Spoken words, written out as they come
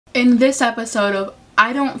In this episode of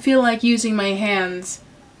I don't feel like using my hands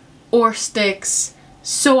or sticks,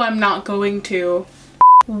 so I'm not going to.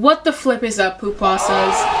 What the flip is up, pupwasas?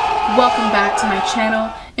 Welcome back to my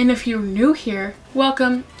channel, and if you're new here,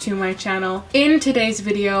 welcome to my channel. In today's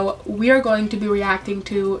video, we are going to be reacting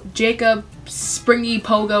to Jacob Springy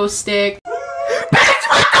Pogo Stick,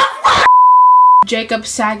 Jacob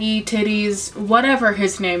Saggy Titties, whatever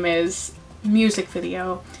his name is, music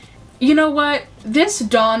video. You know what? This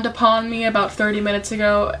dawned upon me about 30 minutes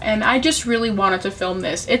ago, and I just really wanted to film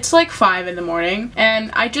this. It's like 5 in the morning, and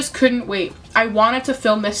I just couldn't wait. I wanted to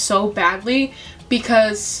film this so badly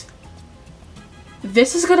because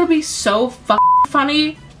this is gonna be so fucking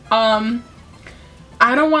funny. I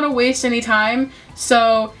don't want to waste any time,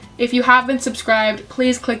 so if you haven't subscribed,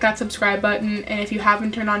 please click that subscribe button, and if you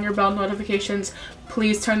haven't turned on your bell notifications,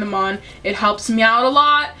 please turn them on. It helps me out a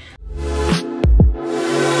lot.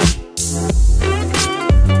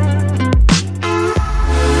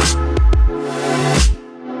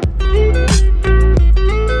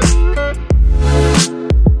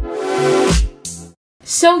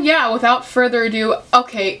 So yeah, without further ado,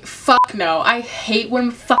 okay, fuck no. I hate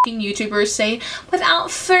when fucking YouTubers say,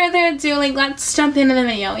 without further ado, like, let's jump into the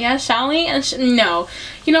video, yeah, shall we? No.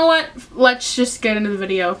 You know what? Let's just get into the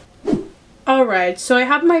video. Alright, so I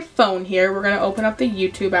have my phone here. We're gonna open up the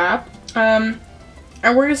YouTube app, and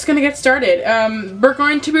we're just gonna get started. We're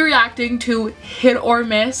going to be reacting to Hit or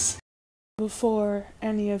Miss. Before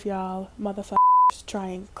any of y'all motherfuckers try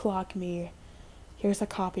and clock me, here's a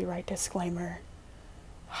copyright disclaimer.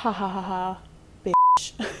 Ha ha ha ha,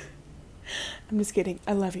 bitch. I'm just kidding.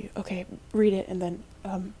 I love you. Okay, read it and then,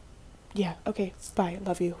 yeah, okay, bye.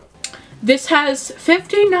 Love you. This has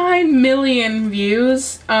 59 million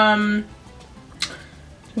views.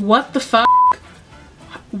 What the fuck?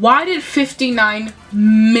 Why did 59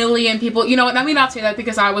 million people, you know what, let me not say that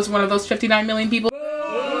because I was one of those 59 million people.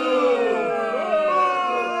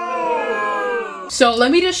 So let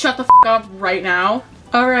me just shut the fuck up right now.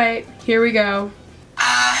 Alright, here we go.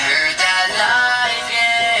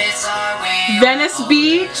 Venice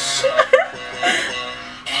Beach.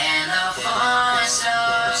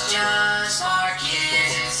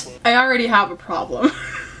 I already have a problem.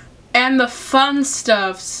 And the fun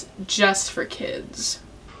stuff's just for kids.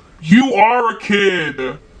 You are a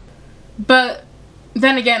kid. But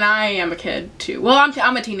then again, I am a kid too. Well,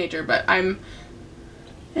 I'm a teenager, but I'm.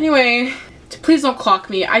 Anyway, please don't clock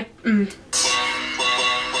me.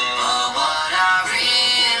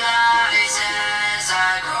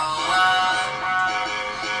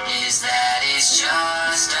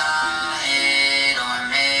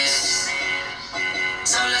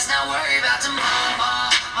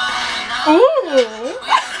 Ooh!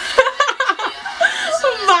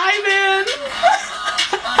 Vibin'!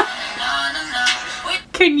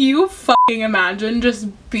 Can you fucking imagine just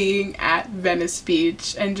being at Venice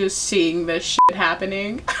Beach and just seeing this shit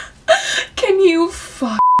happening? Can you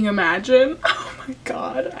fucking imagine? Oh my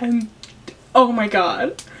god, oh my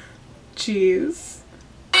god. Jeez.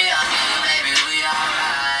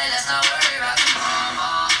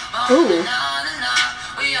 Ooh.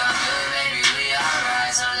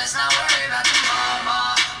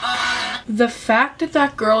 The fact that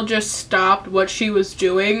that girl just stopped what she was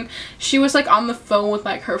doing, she was like on the phone with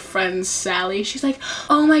like her friend Sally. She's like,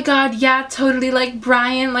 oh my god, yeah, totally, like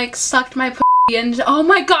Brian like sucked my pussy, and oh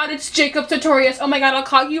my god, it's Jacob Sartorius. Oh my god, I'll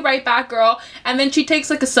call you right back, girl. And then she takes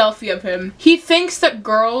like a selfie of him. He thinks that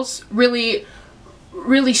girls really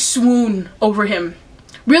swoon over him.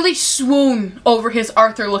 Really swoon over his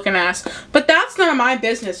Arthur looking ass. But that's none of my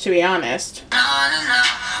business, to be honest.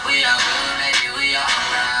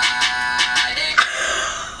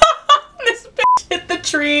 This bitch hit the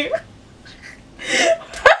tree.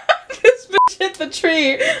 This bitch hit the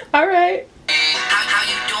tree. Alright. How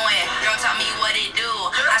you doing? Girl, tell me what it do.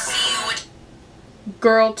 I see you with.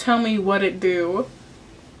 Girl, tell me what it do.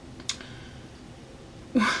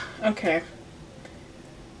 Okay.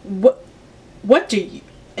 What do you...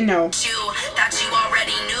 No. You thought you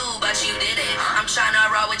already knew, but you didn't. I'm trying to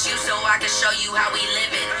roll with you so I can show you how we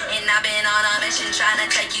live it. And I've been on a mission trying to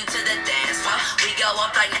take you to the dance floor. We go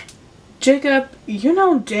up like... Jacob, you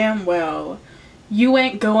know damn well you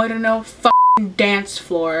ain't going to no fucking dance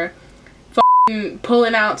floor. Fucking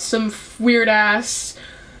pulling out some weird ass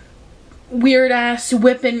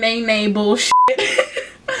whipping nay bullshit.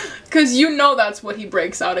 Cause you know that's what he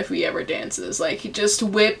breaks out if he ever dances. Like, he just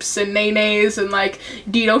whips and nays and like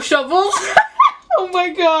Dino shovels. Oh my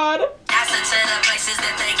god. Ask her to the places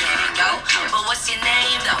that they can't go. But what's your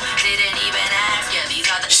name though? Didn't even ask you. These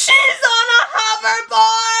are the. She's on a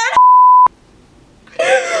hoverboard.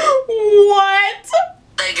 What?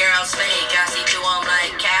 The girl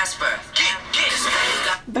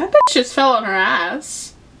just fell on her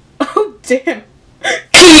ass. Oh, damn.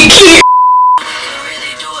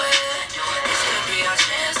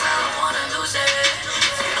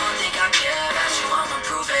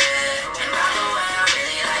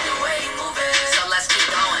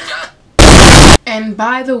 And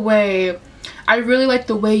by the way, I really like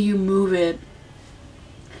the way you move it.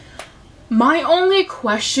 My only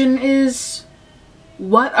question is,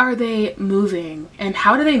 what are they moving? And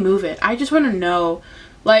how do they move it? I just want to know.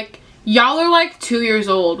 Like, y'all are like 2 years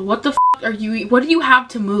old. What the f are you, what do you have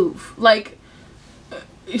to move? Like,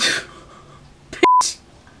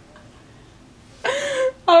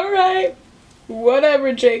 alright.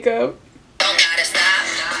 Whatever, Jacob. Don't gotta stop.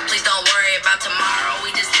 Please don't worry about tomorrow.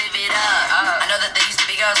 We just live it up. I know that there used to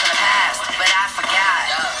be girls in the past, but I forgot.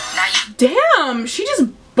 Now you. Damn, she just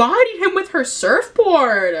bodied him with her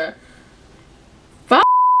surfboard. Fuck.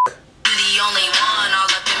 You the only one all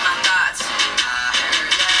up in my thoughts. I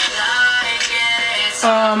heard that life gets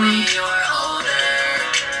when you're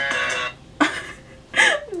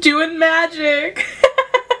older. Doing magic.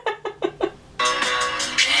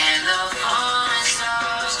 And the fun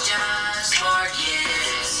stuff's just for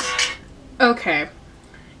kids. Okay.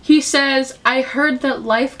 He says, I heard that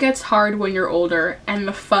life gets hard when you're older and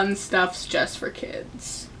the fun stuff's just for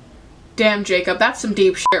kids. Damn, Jacob, that's some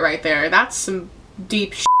deep shit right there. That's some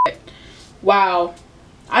deep shit. Wow.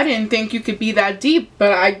 I didn't think you could be that deep,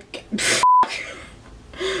 but I...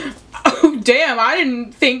 Oh, damn, I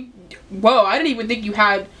didn't think... Whoa, I didn't even think you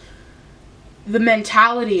had the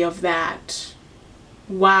mentality of that.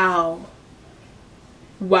 Wow.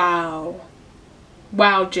 Wow.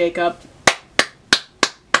 Wow, Jacob.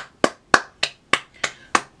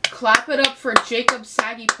 Clap it up for Jacob's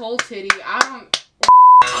saggy pole titty. I don't...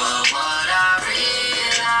 But what I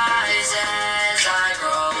realize as I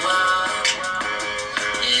grow up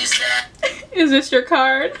is that Is this your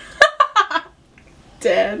card?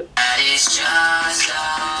 Dead. it's just a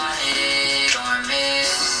hit or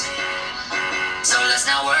miss. So let's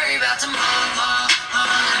not worry about tomorrow.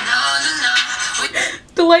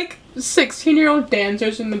 The like 16-year-old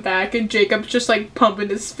dancers in the back and Jacob's just like pumping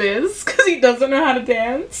his fist because he doesn't know how to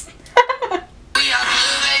dance. We are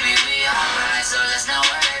good, baby, we are right. So let's not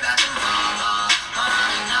worry about tomorrow.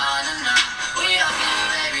 We are good,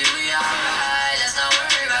 baby, we are right. Let's not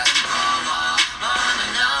worry about tomorrow.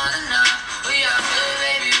 We are good,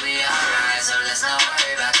 baby, we are right. So let's not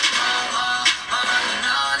worry about tomorrow.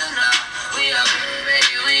 We are good,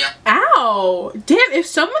 baby, we are. Ow! Damn, if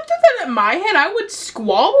someone did that at my head, I would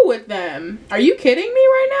squabble with them. Are you kidding me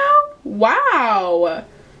right now? Wow.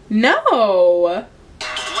 No.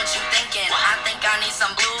 What you thinking? I think I need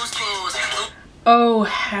some blues clues. Oh,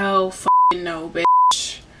 hell f***ing no,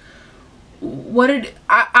 bitch. What did...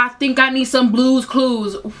 I think I need some Blues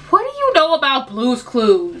Clues. What do you know about Blues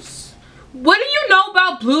Clues? What do you know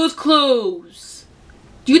about Blues Clues?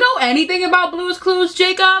 Do you know anything about Blues Clues,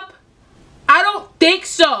 Jacob? I don't think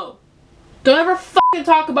so. Don't ever fucking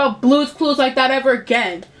talk about Blues Clues like that ever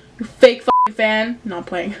again. You fake fucking fan. No, I'm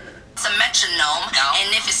playing. It's a metronome,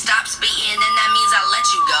 and if it stops beating, then that means I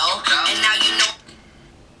let you go. And now you know.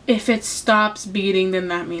 If it stops beating, then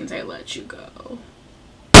that means I let you go.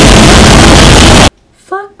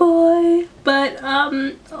 Fuck boy. But,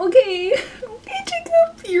 okay. Okay,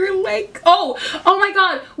 Jacob. You're like, oh my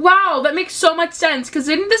god. Wow, that makes so much sense. Because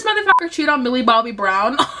didn't this motherfucker cheat on Millie Bobby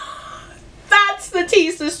Brown? That's the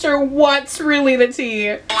tea, sister. What's really the tea?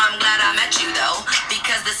 I'm glad I met you though,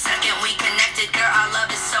 because the second we connected, girl, our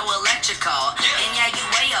love is so electrical. And yeah, you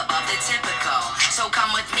way above the typical. So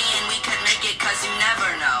come with me and we could make it, cause you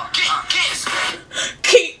never know. It's great.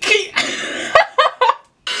 Key.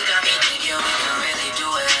 You got me thinking we can really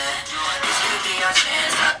do it. This could be our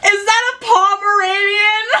chance. Is that a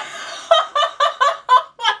Pomeranian?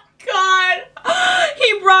 Oh my god.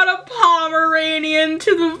 He brought a Pomeranian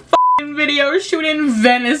to the video shoot in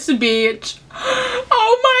Venice Beach.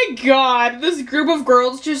 Oh my god. This group of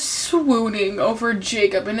girls just swooning over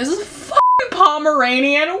Jacob and his fucking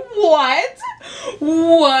Pomeranian. What?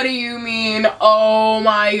 What do you mean? Oh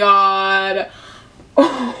my god.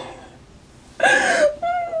 Oh.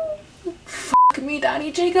 Fuck me,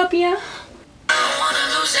 Daddy Jacob, yeah?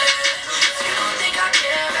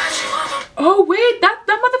 Oh wait, that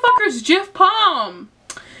motherfucker's Jif Palm.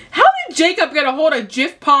 How did Jacob get a hold of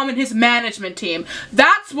Jif Palm and his management team?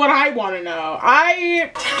 That's what I want to know.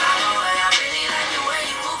 I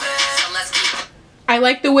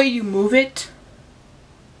like the way you move it.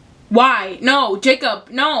 Why? No, Jacob,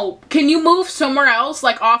 no. Can you move somewhere else,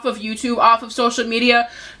 like off of YouTube, off of social media?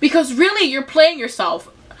 Because really, you're playing yourself.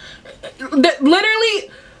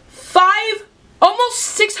 Literally 5, almost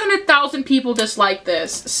 600,000 people dislike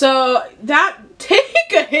this. So that,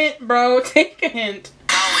 take a hint, bro. Take a hint.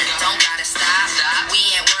 Don't gotta stop. We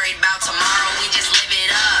ain't worried about tomorrow. We just live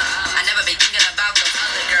it up. I never been thinking about those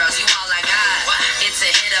other girls. You all I got. It's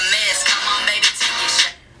a hit or miss. Come on, baby, take your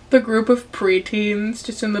shot. The group of preteens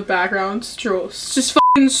just in the background, just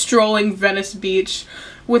fucking strolling Venice Beach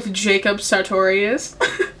with Jacob Sartorius.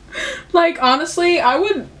 Like, honestly, I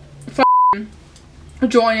would fucking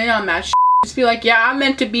join in on that shit. Just be like, yeah, I'm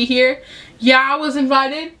meant to be here. Yeah, I was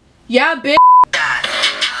invited. Yeah, bitch.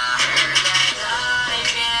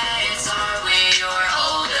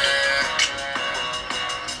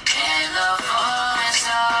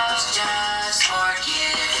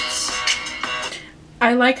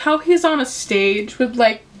 I like how he's on a stage with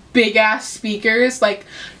like big ass speakers, like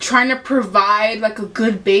trying to provide like a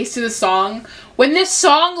good bass to the song when this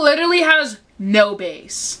song literally has no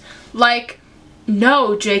bass. Like,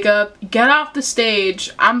 no, Jacob, get off the stage.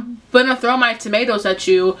 I'm gonna throw my tomatoes at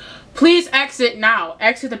you. Please exit now.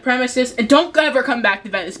 Exit the premises and don't ever come back to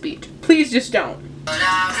Venice Beach. Please just don't.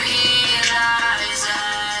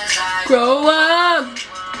 Grow up.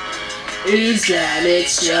 Is that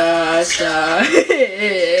it's just a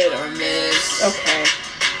hit or miss? Okay.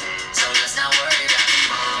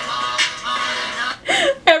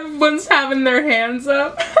 Everyone's having their hands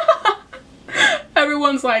up.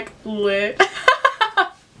 Everyone's like lit.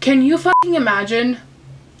 Can you fucking imagine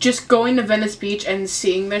just going to Venice Beach and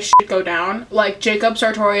seeing this shit go down? Like Jacob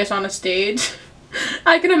Sartorius on a stage.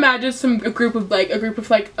 I can imagine a group of like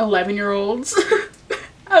 11-year-olds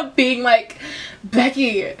being like,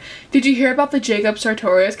 Becky, did you hear about the Jacob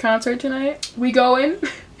Sartorius concert tonight? We going?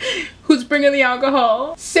 Who's bringing the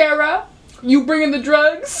alcohol? Sarah, you bringing the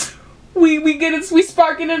drugs? We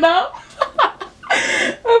sparking it up?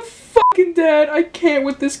 I'm fucking dead. I can't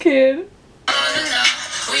with this kid.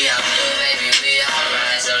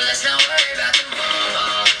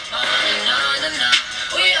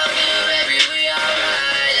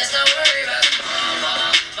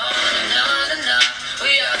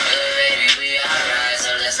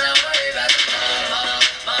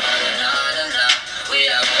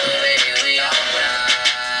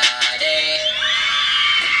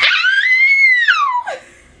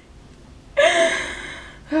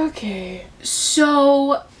 Okay,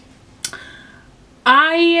 so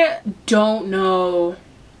I don't know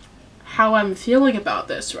how I'm feeling about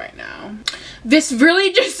this right now. This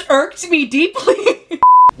really just irked me deeply.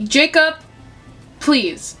 Jacob,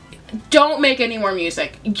 please don't make any more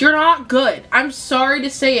music. You're not good. I'm sorry to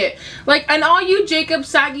say it. Like, and all you Jacob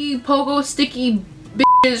saggy pogo sticky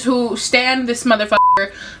bitches who stand this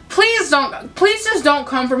motherfucker, please just don't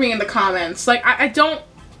come for me in the comments. Like, I don't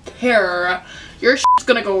care. Your shit's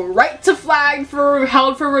gonna go right to flag for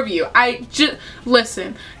held for review.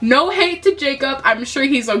 Listen, no hate to Jacob. I'm sure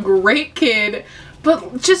he's a great kid,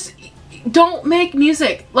 but just don't make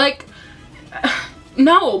music. Like,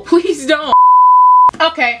 no, please don't.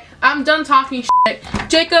 Okay, I'm done talking shit.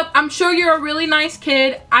 Jacob, I'm sure you're a really nice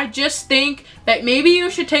kid. I just think that maybe you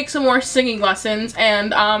should take some more singing lessons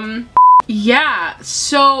and, yeah.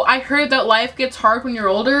 So I heard that life gets hard when you're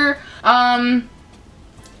older.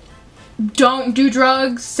 Don't do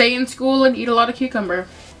drugs, stay in school, and eat a lot of cucumber.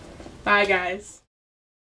 Bye, guys.